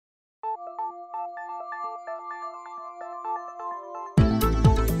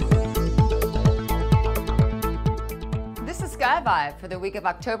Sky Vibe for the week of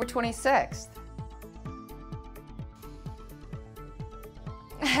October 26th.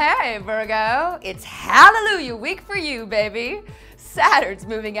 Hey Virgo, it's Hallelujah week for you, baby. Saturn's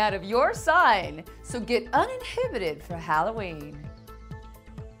moving out of your sign, so get uninhibited for Halloween.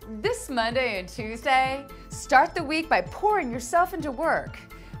 This Monday and Tuesday, start the week by pouring yourself into work.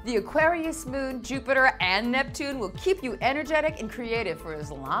 The Aquarius moon, Jupiter, and Neptune will keep you energetic and creative for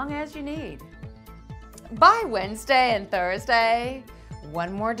as long as you need. By Wednesday and Thursday,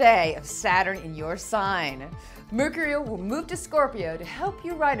 one more day of Saturn in your sign. Mercury will move to Scorpio to help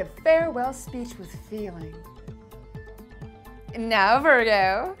you write a farewell speech with feeling. Now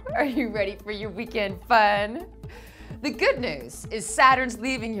Virgo, are you ready for your weekend fun? The good news is Saturn's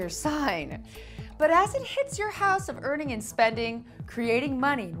leaving your sign. But as it hits your house of earning and spending, creating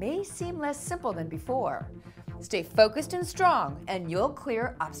money may seem less simple than before. Stay focused and strong, and you'll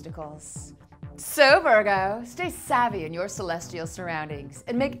clear obstacles. So Virgo, stay savvy in your celestial surroundings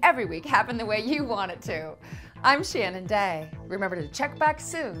and make every week happen the way you want it to. I'm Shannon Day. Remember to check back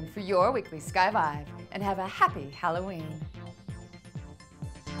soon for your weekly Sky Vibe, and have a happy Halloween.